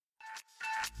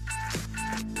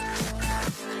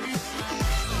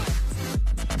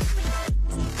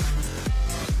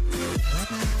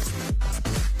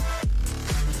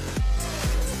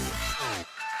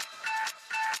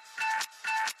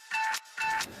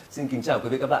Xin kính chào quý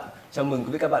vị các bạn. Chào mừng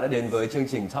quý vị các bạn đã đến với chương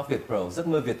trình Talk Vietpro Giấc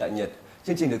mơ Việt tại Nhật.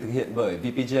 Chương trình được thực hiện bởi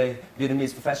VPJ,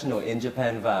 Vietnamese Professional in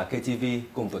Japan và KTV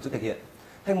cùng tổ chức thực hiện.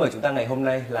 Khách mời chúng ta ngày hôm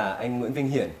nay là anh Nguyễn Vinh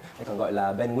Hiển, hay còn gọi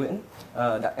là Ben Nguyễn.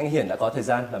 Anh Hiển đã có thời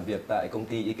gian làm việc tại công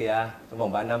ty IKEA trong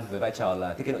vòng 3 năm với vai trò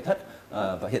là thiết kế nội thất.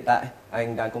 Và hiện tại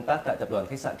anh đang công tác tại tập đoàn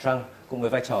khách sạn Trăng cùng với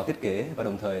vai trò thiết kế và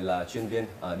đồng thời là chuyên viên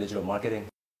Digital Marketing.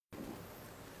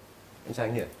 Em chào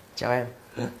anh Hiển. Chào em.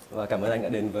 Và cảm ơn anh đã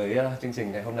đến với chương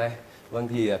trình ngày hôm nay. Vâng,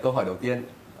 thì câu hỏi đầu tiên,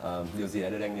 điều gì đã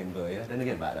đưa anh đến với đất nước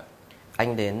Nhật Bản ạ?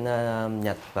 Anh đến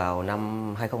Nhật vào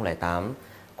năm 2008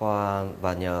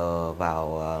 và nhờ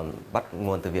vào bắt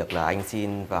nguồn từ việc là anh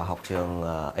xin vào học trường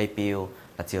APU,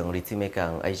 là trường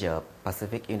Ritsumeikan Asia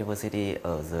Pacific University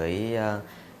ở dưới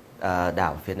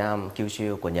đảo phía nam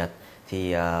Kyushu của Nhật.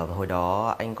 Thì hồi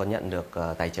đó anh có nhận được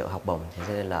tài trợ học bổng,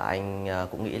 cho nên là anh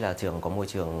cũng nghĩ là trường có môi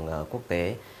trường quốc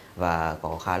tế và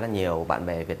có khá là nhiều bạn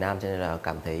bè Việt Nam, cho nên là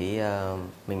cảm thấy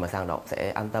mình mà sang đó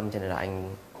sẽ an tâm, cho nên là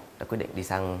anh đã quyết định đi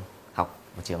sang học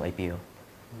ở trường APU.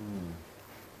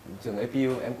 Trường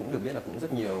APU em cũng được biết là cũng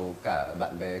rất nhiều cả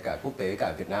bạn bè cả quốc tế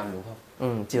cả Việt Nam đúng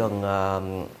không? Trường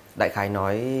đại khái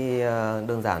nói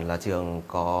đơn giản là trường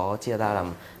có chia ra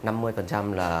làm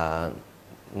 50% là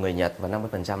người Nhật và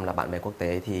 50% là bạn bè quốc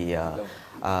tế. Thì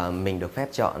mình được phép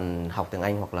chọn học tiếng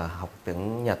Anh hoặc là học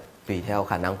tiếng Nhật tùy theo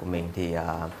khả năng của mình. Thì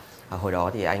hồi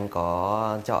đó thì anh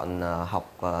có chọn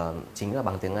học chính là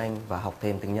bằng tiếng Anh và học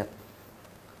thêm tiếng Nhật.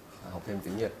 Học thêm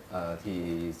tiếng Nhật. Thì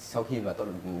sau khi mà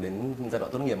đến giai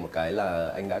đoạn tốt nghiệp một cái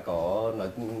là anh đã có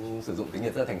sử dụng tiếng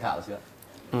Nhật rất là thành thạo chưa?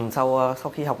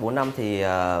 Sau khi học 4 năm thì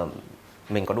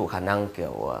mình có đủ khả năng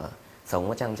kiểu sống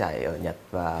và trang trải ở Nhật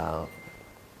và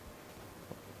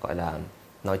gọi là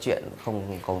nói chuyện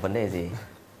không có vấn đề gì.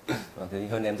 Thế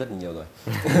hơn em rất là nhiều rồi.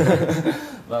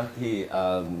 Vâng, thì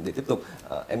để tiếp tục,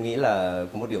 em nghĩ là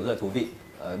có một điều rất là thú vị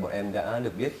bọn em đã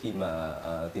được biết khi mà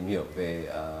tìm hiểu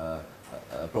về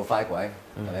profile của anh.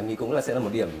 Em nghĩ cũng sẽ là một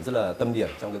điểm rất là tâm điểm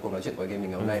trong cái cuộc nói chuyện của anh em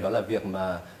mình ngày hôm nay, đó là việc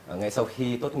mà ngay sau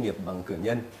khi tốt nghiệp bằng cử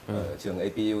nhân ở trường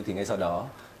APU thì ngay sau đó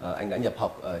anh đã nhập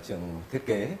học ở trường thiết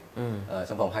kế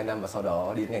trong vòng 2 năm và sau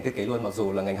đó đi đến ngành thiết kế luôn, mặc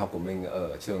dù là ngành học của mình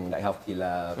ở trường đại học thì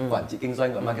là quản trị kinh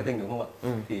doanh và marketing đúng không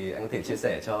ạ? Thì anh có thể chia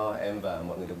sẻ cho em và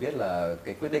mọi người được biết là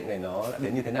cái quyết định này nó đã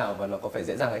đến như thế nào và nó có phải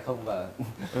dễ dàng hay không và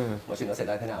mọi chuyện nó xảy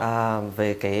ra thế nào?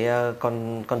 Về cái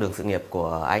con đường sự nghiệp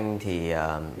của anh thì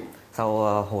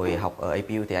sau hồi học ở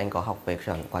APU thì anh có học về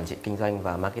quản trị kinh doanh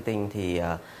và marketing. Thì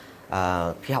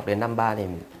khi học đến năm 3 thì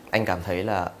anh cảm thấy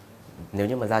là nếu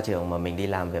như mà ra trường mà mình đi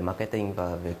làm về marketing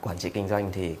và về quản trị kinh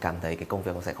doanh thì cảm thấy cái công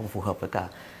việc nó sẽ không phù hợp với cả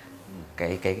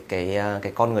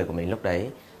cái con người của mình lúc đấy.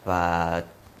 Và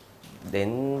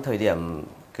đến thời điểm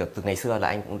kiểu từ ngày xưa là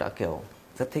anh cũng đã kiểu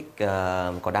rất thích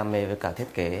có đam mê với cả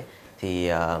thiết kế. Thì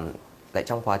lại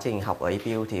trong quá trình học ở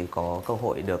APU thì có cơ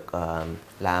hội được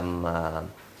làm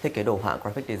thiết kế đồ họa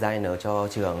graphic designer cho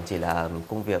trường, chỉ là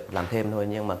công việc làm thêm thôi,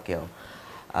 nhưng mà kiểu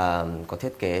có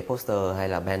thiết kế poster hay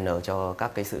là banner cho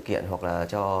các cái sự kiện hoặc là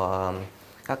cho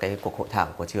các cái cuộc hội thảo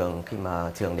của trường khi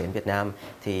mà trường đến Việt Nam.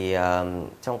 Thì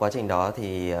trong quá trình đó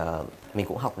thì mình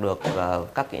cũng học được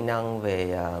các kỹ năng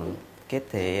về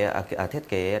thiết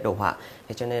kế đồ họa.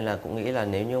 Thế cho nên là cũng nghĩ là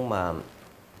nếu như mà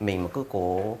mình mà cứ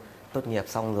cố tốt nghiệp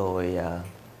xong rồi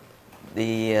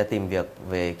đi tìm việc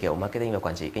về kiểu marketing và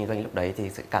quản trị kinh doanh lúc đấy thì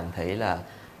sẽ cảm thấy là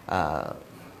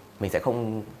mình sẽ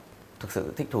không thực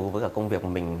sự thích thú với cả công việc mà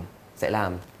mình sẽ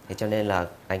làm. Thế cho nên là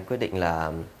anh quyết định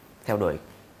là theo đuổi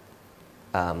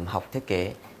học thiết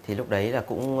kế. Thì lúc đấy là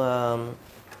cũng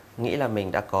nghĩ là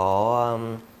mình đã có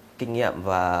kinh nghiệm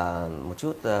và một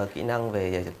chút kỹ năng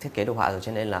về thiết kế đồ họa rồi,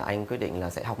 cho nên là anh quyết định là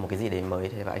sẽ học một cái gì đấy mới.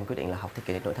 Thế và anh quyết định là học thiết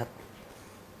kế nội thất.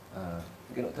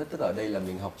 Cái nội thất tức là ở đây là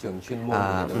mình học trường chuyên môn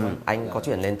đúng không? Anh có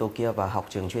chuyển lên Tokyo và học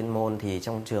trường chuyên môn. Thì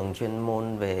trong trường chuyên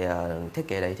môn về thiết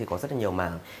kế đấy thì có rất là nhiều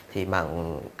mảng. Thì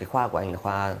cái khoa của anh là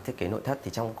khoa thiết kế nội thất.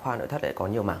 Thì trong khoa nội thất lại có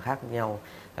nhiều mảng khác nhau.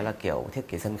 Đó là kiểu thiết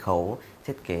kế sân khấu,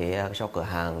 thiết kế cho cửa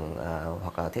hàng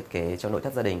hoặc là thiết kế cho nội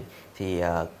thất gia đình. Thì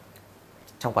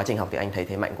trong quá trình học thì anh thấy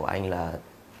thế mạnh của anh là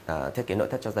thiết kế nội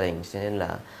thất cho gia đình. Cho nên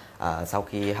là sau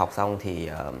khi học xong thì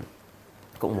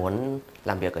cũng muốn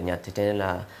làm việc ở Nhật, cho nên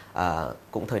là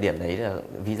cũng thời điểm đấy là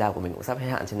visa của mình cũng sắp hết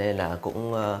hạn, cho nên là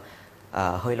cũng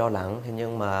hơi lo lắng. Thế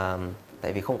nhưng mà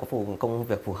tại vì không có công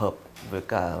việc phù hợp với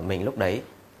cả mình lúc đấy,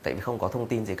 tại vì không có thông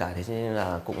tin gì cả, thế cho nên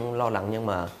là cũng lo lắng, nhưng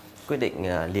mà quyết định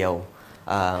liều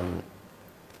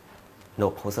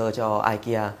nộp hồ sơ cho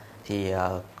IKEA. Thì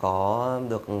có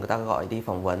được người ta gọi đi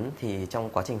phỏng vấn. Thì trong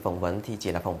quá trình phỏng vấn thì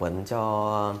chỉ là phỏng vấn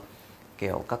cho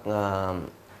kiểu các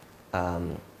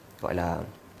gọi là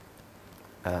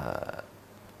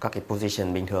các cái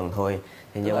position bình thường thôi.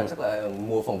 Thế nhưng chắc là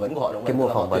mùa phỏng vấn của họ đúng không? Cái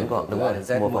mùa phỏng vấn của họ, đúng rồi,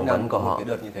 mùa phỏng vấn của họ.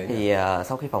 Thì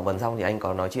sau khi phỏng vấn xong thì anh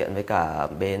có nói chuyện với cả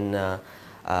bên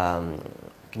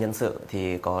nhân sự,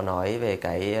 thì có nói về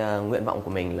cái nguyện vọng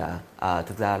của mình là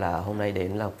thực ra là hôm nay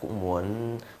đến là cũng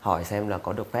muốn hỏi xem là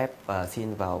có được phép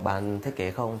xin vào ban thiết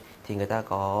kế không. Thì người ta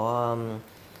có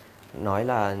nói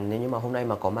là nếu như mà hôm nay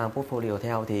mà có mang portfolio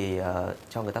theo thì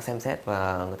cho người ta xem xét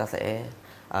và người ta sẽ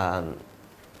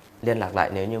liên lạc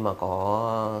lại nếu như mà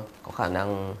có khả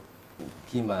năng.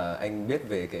 Khi mà anh biết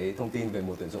về cái thông tin về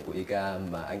mùa tuyển dụng của IKEA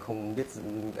mà anh không biết,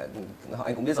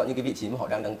 anh cũng biết rõ những cái vị trí mà họ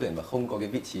đang tuyển và không có cái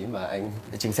vị trí mà anh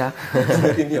chính xác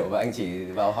tìm hiểu, và anh chỉ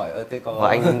vào hỏi thế có, và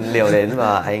anh liều đến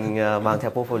và anh mang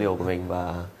theo portfolio của mình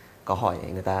và có hỏi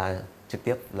người ta trực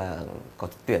tiếp là có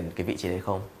tuyển cái vị trí đấy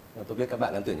không. Tôi biết các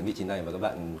bạn đang tuyển những vị trí này và các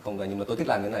bạn không ra, nhưng mà tôi thích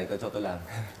làm cái này, cho tôi làm.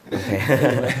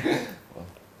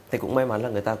 Thì cũng may mắn là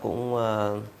người ta cũng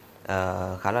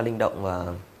khá là linh động và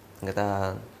người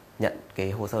ta nhận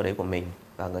cái hồ sơ đấy của mình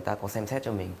và người ta có xem xét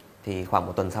cho mình. Thì khoảng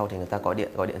một tuần sau thì người ta gọi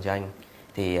điện cho anh.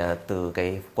 Thì từ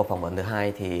cái cuộc phỏng vấn thứ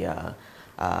hai thì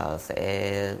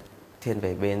sẽ thiên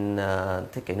về bên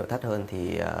thiết kế nội thất hơn.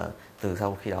 Thì từ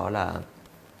sau khi đó là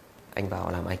anh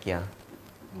vào làm IKEA.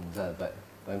 Dạ vậy.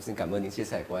 Và em xin cảm ơn những chia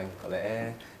sẻ của anh. Có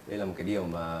lẽ đây là một cái điều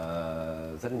mà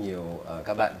rất nhiều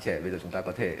các bạn trẻ bây giờ chúng ta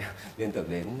có thể liên tưởng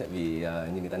đến, tại vì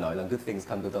như người ta nói là good things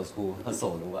come to those who hustle,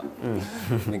 đúng không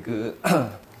ạ? Mình cứ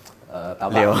táo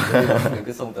bạo, mình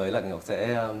cứ xông tới là Ngọc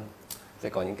sẽ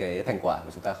có những cái thành quả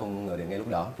mà chúng ta không ngờ đến ngay lúc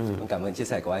đó. Cảm ơn chia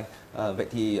sẻ của anh. Vậy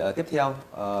thì tiếp theo,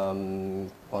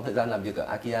 có thời gian làm việc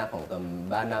ở IKEA khoảng tầm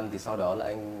 3 năm thì sau đó là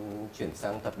anh chuyển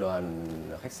sang tập đoàn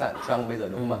khách sạn Trăng bây giờ,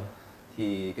 đúng không ạ?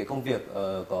 Thì cái công việc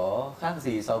có khác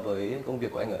gì so với công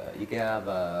việc của anh ở IKEA?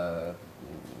 Và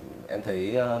em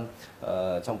thấy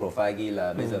trong profile ghi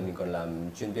là bây giờ mình còn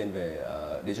làm chuyên viên về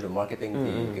digital marketing,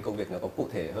 thì cái công việc nó có cụ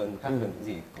thể hơn, khác hơn cái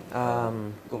gì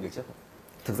công việc trước không?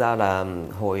 Thực ra là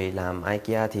hồi làm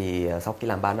IKEA thì sau khi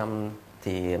làm 3 năm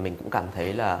thì mình cũng cảm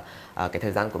thấy là cái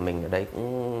thời gian của mình ở đây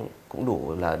cũng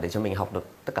đủ là để cho mình học được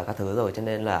tất cả các thứ rồi, cho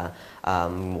nên là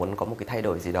muốn có một cái thay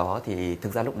đổi gì đó. Thì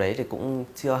thực ra lúc đấy thì cũng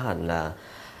chưa hẳn là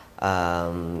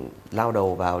lao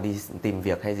đầu vào đi tìm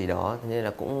việc hay gì đó, nên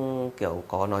là cũng kiểu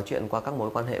có nói chuyện qua các mối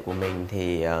quan hệ của mình.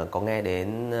 Thì có nghe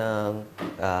đến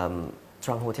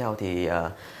Trăng Hotel. Thì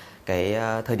cái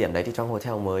thời điểm đấy thì trong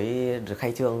hotel mới được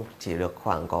khai trương chỉ được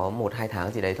khoảng có 1-2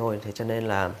 tháng gì đấy thôi. Thế cho nên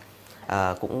là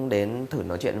cũng đến thử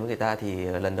nói chuyện với người ta. Thì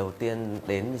lần đầu tiên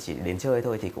đến thì chỉ đến chơi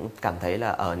thôi, thì cũng cảm thấy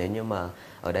là nếu như mà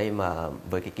ở đây mà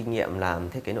với cái kinh nghiệm làm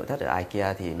thiết kế nội thất ở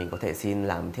IKEA thì mình có thể xin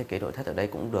làm thiết kế nội thất ở đây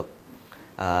cũng được.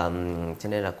 Cho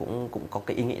nên là cũng có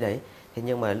cái ý nghĩ đấy. Thế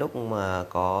nhưng mà lúc mà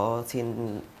có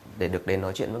xin để được đến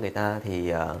nói chuyện với người ta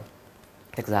thì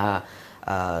thực ra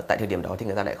tại thời điểm đó thì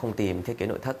người ta lại không tìm thiết kế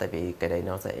nội thất, tại vì cái đấy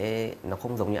nó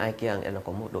không giống như IKEA, nó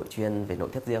có một đội chuyên về nội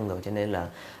thất riêng rồi. Cho nên là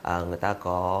người ta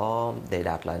có đề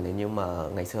đạt là nếu như mà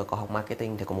ngày xưa có học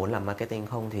marketing thì có muốn làm marketing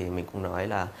không. Thì mình cũng nói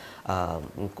là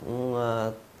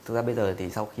thực ra bây giờ thì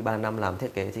sau khi 3 năm làm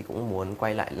thiết kế thì cũng muốn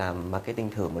quay lại làm marketing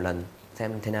thử một lần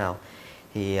xem thế nào.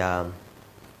 Thì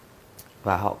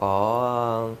và họ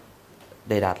có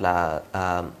đề đạt là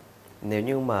nếu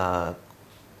như mà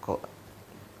có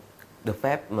được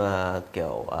phép mà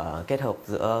kiểu kết hợp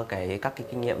giữa các cái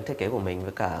kinh nghiệm thiết kế của mình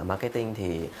với cả marketing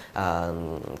thì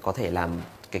có thể làm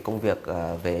cái công việc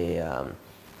về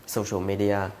social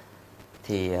media.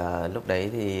 Thì lúc đấy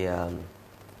thì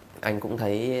anh cũng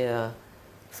thấy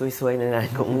xuôi nên là anh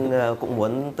cũng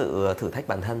muốn tự thử thách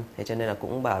bản thân. Thế cho nên là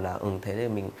cũng bảo là thế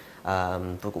thì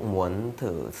tôi cũng muốn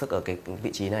thử sức ở cái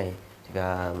vị trí này.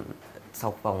 Và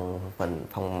sau vòng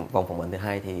phỏng vấn thứ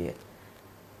hai thì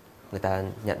người ta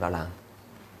nhận vào làm.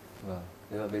 Vâng.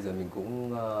 Thế là bây giờ mình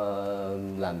cũng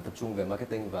làm tập trung về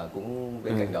marketing, và cũng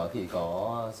bên cạnh đó thì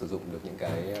có sử dụng được những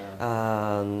cái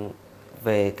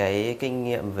về cái kinh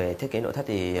nghiệm về thiết kế nội thất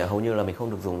thì hầu như là mình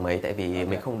không được dùng mấy, tại vì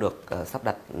mình không được sắp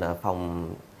đặt phòng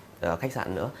khách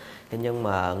sạn nữa. Thế nhưng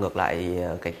mà ngược lại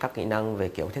các kỹ năng về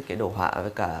kiểu thiết kế đồ họa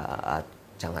với cả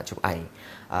chẳng hạn chụp ảnh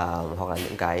hoặc là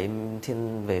những cái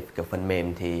thiên về kiểu phần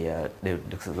mềm thì đều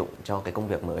được sử dụng cho cái công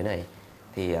việc mới này.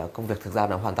 Thì công việc thực ra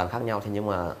nó hoàn toàn khác nhau. Thế nhưng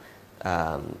mà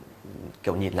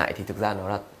kiểu nhìn lại thì thực ra nó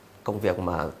là công việc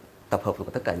mà tập hợp của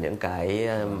tất cả những cái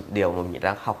điều mà mình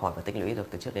đã học hỏi và tích lũy được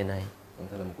từ trước đến nay.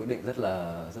 Thế là một quyết định rất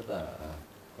là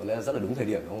có lẽ là rất là đúng thời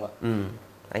điểm, đúng không ạ?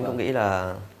 Anh cũng nghĩ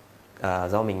là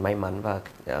do mình may mắn và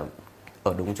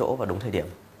ở đúng chỗ và đúng thời điểm.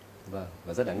 Vâng,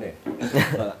 và rất đáng nể.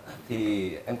 Vâng,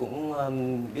 thì em cũng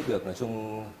biết được, nói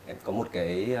chung em có một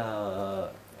cái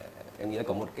em nghĩ là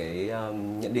có một cái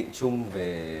nhận định chung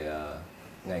về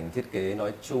ngành thiết kế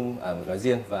nói chung, nói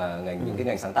riêng và những cái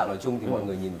ngành sáng tạo nói chung thì mọi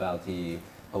người nhìn vào thì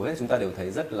hầu hết chúng ta đều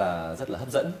thấy rất là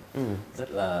hấp dẫn,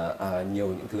 rất là nhiều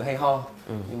những thứ hay ho.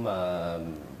 Nhưng mà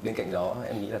bên cạnh đó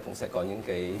em nghĩ là cũng sẽ có những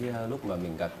cái lúc mà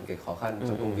mình gặp những cái khó khăn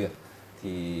trong công việc.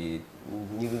 Thì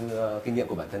như kinh nghiệm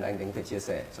của bản thân anh có thể chia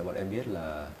sẻ cho bọn em biết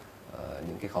là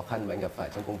những cái khó khăn mà anh gặp phải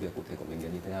trong công việc cụ thể của mình là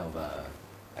như thế nào và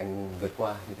anh vượt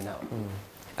qua như thế nào?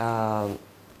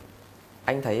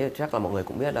 Anh thấy chắc là mọi người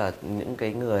cũng biết là những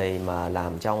cái người mà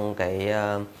làm trong cái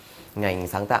ngành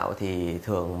sáng tạo thì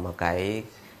thường mà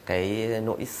cái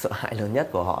nỗi sợ hãi lớn nhất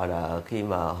của họ là khi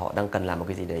mà họ đang cần làm một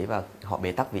cái gì đấy và họ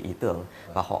bế tắc vì ý tưởng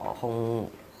và họ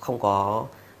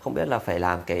không biết là phải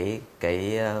làm cái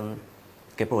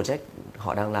project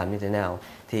họ đang làm như thế nào.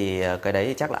 Thì cái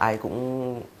đấy chắc là ai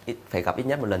cũng phải gặp ít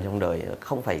nhất một lần trong đời,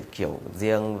 không phải kiểu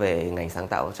riêng về ngành sáng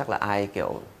tạo, chắc là ai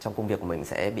kiểu trong công việc của mình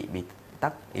sẽ bị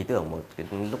tắc ý tưởng một cái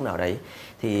lúc nào đấy.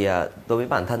 Thì đối với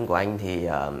bản thân của anh thì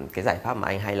cái giải pháp mà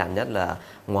anh hay làm nhất là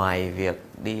ngoài việc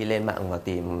đi lên mạng và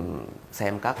tìm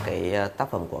xem các cái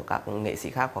tác phẩm của các nghệ sĩ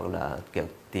khác hoặc là kiểu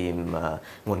tìm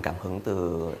nguồn cảm hứng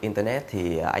từ internet,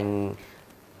 thì anh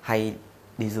hay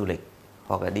đi du lịch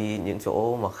hoặc là đi những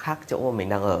chỗ mà khác chỗ mà mình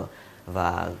đang ở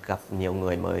và gặp nhiều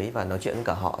người mới và nói chuyện với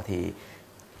cả họ. Thì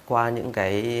qua những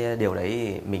cái điều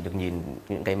đấy mình được nhìn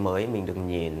những cái mới, mình được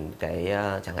nhìn cái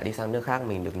chẳng hạn đi sang nước khác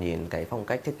mình được nhìn cái phong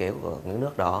cách thiết kế của những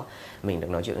nước đó, mình được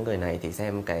nói chuyện với người này thì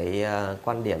xem cái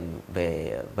quan điểm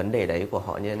về vấn đề đấy của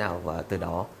họ như thế nào, và từ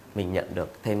đó mình nhận được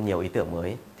thêm nhiều ý tưởng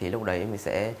mới. Thì lúc đấy mình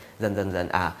sẽ dần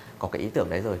có cái ý tưởng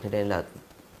đấy rồi, cho nên là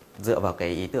dựa vào cái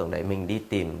ý tưởng đấy mình đi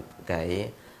tìm cái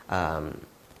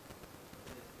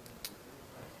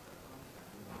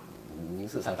những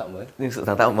sự sáng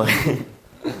tạo mới.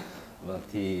 Vâng,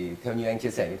 thì theo như anh chia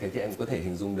sẻ như thế thì em có thể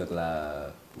hình dung được là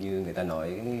như người ta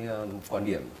nói quan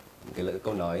điểm, cái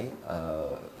câu nói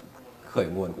khởi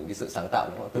nguồn của cái sự sáng tạo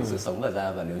nó từ sự sống mà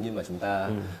ra, và nếu như mà chúng ta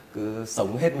cứ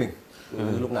sống hết mình,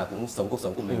 lúc nào cũng sống cuộc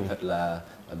sống của mình thật là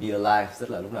be alive, rất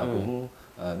là lúc nào cũng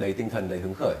đầy tinh thần, đầy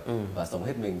hứng khởi và sống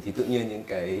hết mình, thì tự nhiên những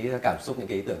cái cảm xúc, những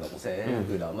cái ý tưởng nó cũng sẽ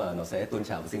từ đó mà nó sẽ tuôn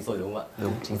trào và sinh sôi, đúng không ạ?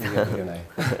 Đúng, chính xác điều này.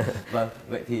 Vâng,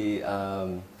 vậy thì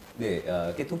để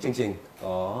kết thúc chương trình,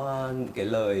 có cái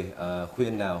lời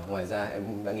khuyên nào? Ngoài ra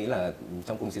em đã nghĩ là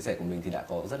trong cùng chia sẻ của mình thì đã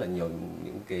có rất là nhiều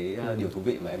những cái điều thú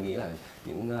vị mà em nghĩ là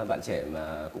những bạn trẻ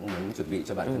mà cũng muốn chuẩn bị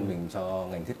cho bản thân mình cho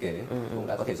ngành thiết kế cũng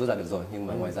đã có thể rút ra được rồi. Nhưng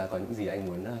mà ngoài ra có những gì anh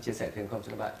muốn chia sẻ thêm không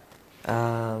cho các bạn?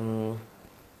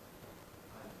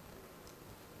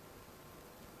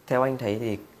 Theo anh thấy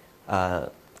thì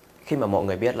khi mà mọi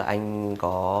người biết là anh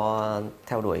có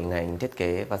theo đuổi ngành thiết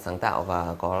kế và sáng tạo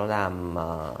và có làm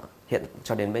hiện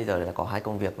cho đến bây giờ là có 2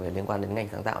 công việc về liên quan đến ngành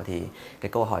sáng tạo, thì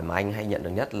cái câu hỏi mà anh hay nhận được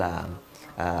nhất là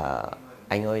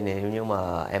anh ơi, nếu như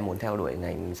mà em muốn theo đuổi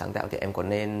ngành sáng tạo thì em có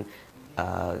nên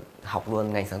học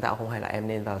luôn ngành sáng tạo không, hay là em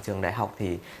nên vào trường đại học?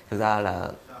 Thì thực ra là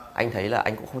anh thấy là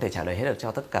anh cũng không thể trả lời hết được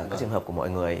cho tất cả các trường hợp của mọi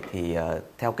người. Thì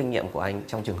theo kinh nghiệm của anh,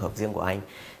 trong trường hợp riêng của anh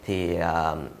thì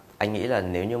anh nghĩ là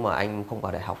nếu như mà anh không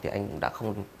vào đại học thì anh cũng đã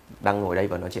không đang ngồi đây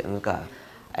và nói chuyện với cả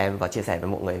em và chia sẻ với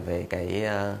mọi người về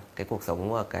cái cuộc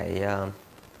sống và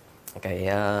cái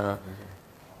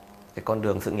con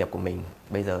đường sự nghiệp của mình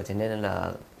bây giờ. Cho nên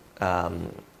là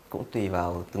cũng tùy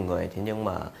vào từng người. Thế nhưng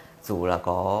mà dù là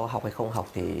có học hay không học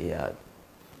thì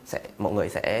mọi người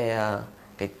sẽ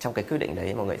trong cái quyết định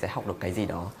đấy mọi người sẽ học được cái gì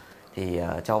đó. Thì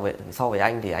so với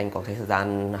anh thì anh có cái thời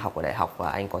gian học ở đại học và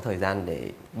anh có thời gian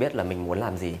để biết là mình muốn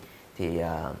làm gì. Thì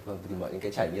thì mọi những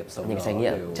cái trải nghiệm sống, những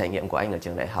trải nghiệm của anh ở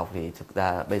trường đại học thì thực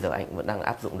ra bây giờ anh vẫn đang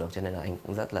áp dụng được, cho nên là anh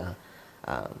cũng rất là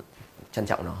trân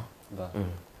trọng nó.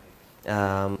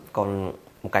 Còn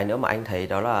một cái nữa mà anh thấy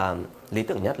đó là lý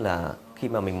tưởng nhất là khi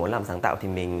mà mình muốn làm sáng tạo thì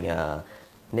mình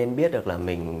nên biết được là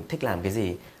mình thích làm cái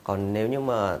gì. Còn nếu như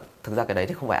mà thực ra cái đấy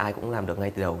thì không phải ai cũng làm được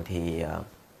ngay từ đầu, thì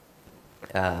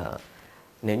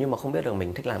nếu như mà không biết được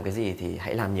mình thích làm cái gì thì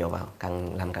hãy làm nhiều vào,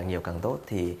 làm càng nhiều càng tốt.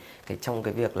 Thì trong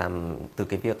cái việc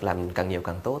làm càng nhiều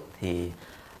càng tốt thì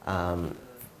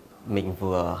mình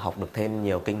vừa học được thêm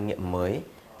nhiều kinh nghiệm mới,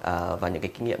 và những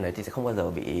cái kinh nghiệm này thì sẽ không bao giờ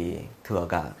bị thừa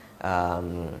cả.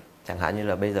 Chẳng hạn như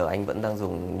là bây giờ anh vẫn đang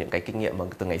dùng những cái kinh nghiệm mà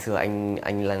từ ngày xưa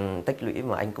anh đang tích lũy,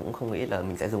 mà anh cũng không nghĩ là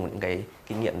mình sẽ dùng những cái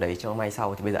kinh nghiệm đấy cho mai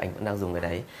sau, thì bây giờ anh vẫn đang dùng cái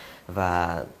đấy.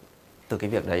 Và từ cái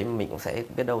việc đấy mình cũng sẽ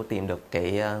biết đâu tìm được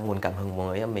cái nguồn cảm hứng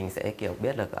mới, mình sẽ kiểu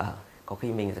biết được có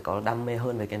khi mình sẽ có đam mê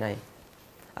hơn với cái này.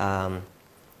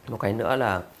 Một cái nữa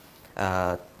là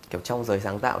kiểu trong giới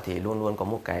sáng tạo thì luôn luôn có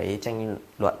một cái tranh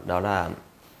luận, đó là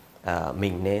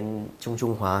mình nên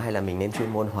trung hóa hay là mình nên chuyên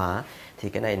môn hóa. Thì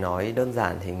cái này nói đơn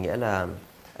giản thì nghĩa là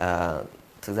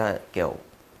thực ra kiểu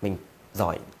mình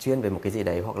giỏi chuyên về một cái gì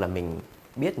đấy hoặc là mình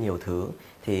biết nhiều thứ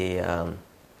thì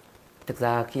Thực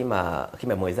ra khi mà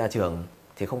mới ra trường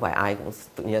thì không phải ai cũng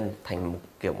tự nhiên thành một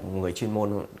kiểu người chuyên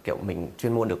môn, kiểu mình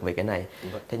chuyên môn được về cái này.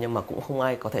 Thế nhưng mà cũng không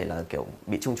ai có thể là kiểu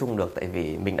bị chung chung được, tại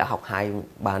vì mình đã học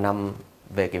 2-3 năm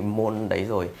về cái môn đấy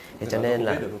rồi. Thế cho nên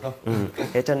là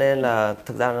thế cho nên là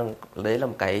thực ra đấy là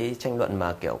một cái tranh luận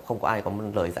mà kiểu không có ai có một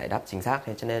lời giải đáp chính xác.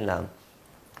 Thế cho nên là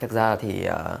thực ra thì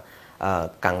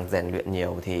càng rèn luyện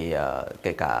nhiều thì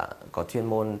kể cả có chuyên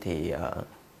môn thì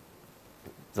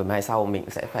rồi mai sau mình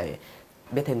sẽ phải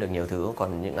biết thêm được nhiều thứ.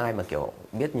 Còn những ai mà kiểu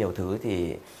biết nhiều thứ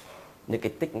thì những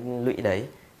cái tích lũy đấy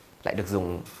lại được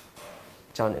dùng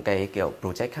cho những cái kiểu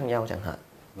project khác nhau chẳng hạn.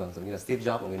 Vâng, giống như là Steve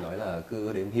Jobs, mọi người nói là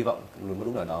cứ đến hy vọng một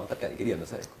lúc nào đó tất cả những cái điểm nó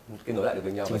sẽ kết nối lại được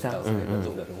với nhau. Chính xác. Và chúng ta sẽ vận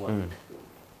dụng được, đúng không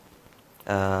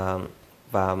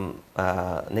ạ?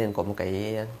 Và nên có một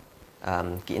cái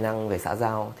kỹ năng về xã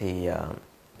giao thì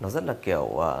nó rất là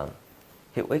kiểu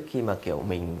hữu ích khi mà kiểu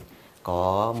mình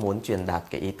có muốn truyền đạt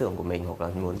cái ý tưởng của mình, hoặc là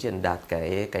muốn truyền đạt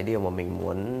cái điều mà mình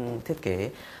muốn thiết kế,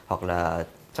 hoặc là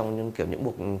trong những kiểu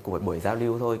những buổi giao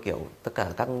lưu thôi, kiểu tất cả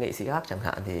các nghệ sĩ khác chẳng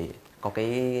hạn, thì có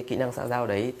cái kỹ năng xã giao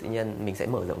đấy tự nhiên mình sẽ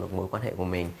mở rộng được mối quan hệ của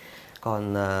mình.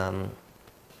 Còn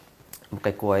một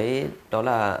cái cuối đó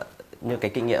là như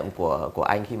cái kinh nghiệm của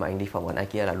anh khi mà anh đi phỏng vấn ai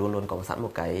kia là luôn luôn có sẵn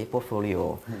một cái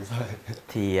portfolio.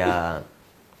 Thì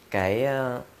cái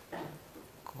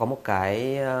có một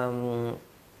cái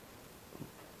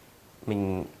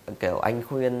mình kiểu anh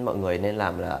khuyên mọi người nên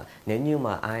làm là nếu như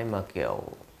mà ai mà kiểu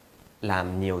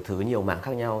làm nhiều thứ, nhiều mảng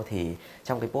khác nhau thì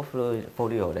trong cái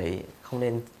portfolio đấy không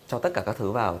nên cho tất cả các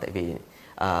thứ vào, tại vì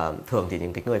thường thì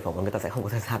những cái người phỏng vấn người ta sẽ không có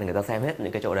thời gian để người ta xem hết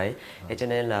những cái chỗ đấy. Thế cho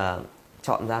nên là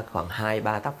chọn ra khoảng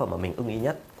 2-3 tác phẩm mà mình ưng ý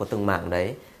nhất của từng mảng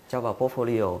đấy cho vào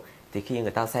portfolio, thì khi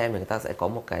người ta xem thì người ta sẽ có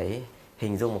một cái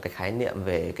hình dung, một cái khái niệm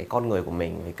về cái con người của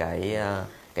mình, về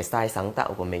cái style sáng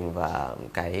tạo của mình và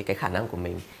cái khả năng của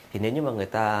mình. Thì nếu như mà người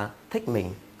ta thích mình,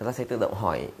 người ta sẽ tự động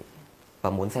hỏi và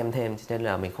muốn xem thêm, cho nên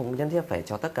là mình không nhất thiết phải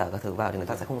cho tất cả các thứ vào thì người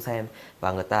ta sẽ không xem,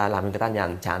 và người ta làm người ta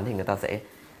nhàm chán thì người ta sẽ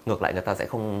ngược lại, người ta sẽ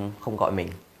không gọi mình.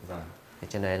 Thế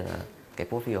cho nên là cái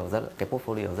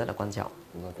portfolio rất là quan trọng.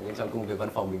 Đúng, trong công việc văn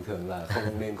phòng bình thường là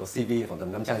không nên có CV khoảng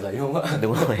tầm 5 trang giấy, đúng không ạ?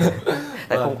 Đúng rồi.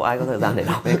 Tại không có ai có thời gian để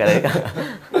đọc cái đấy cả.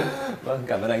 Vâng,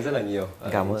 cảm ơn anh rất là nhiều.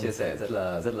 Cảm ơn. Chia sẻ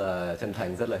rất là chân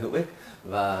thành, rất là hữu ích.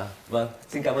 Và vâng,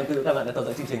 xin cảm ơn quý vị các bạn đã theo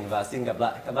dõi chương trình, và xin gặp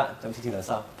lại các bạn trong chương trình lần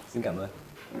sau. Xin cảm ơn.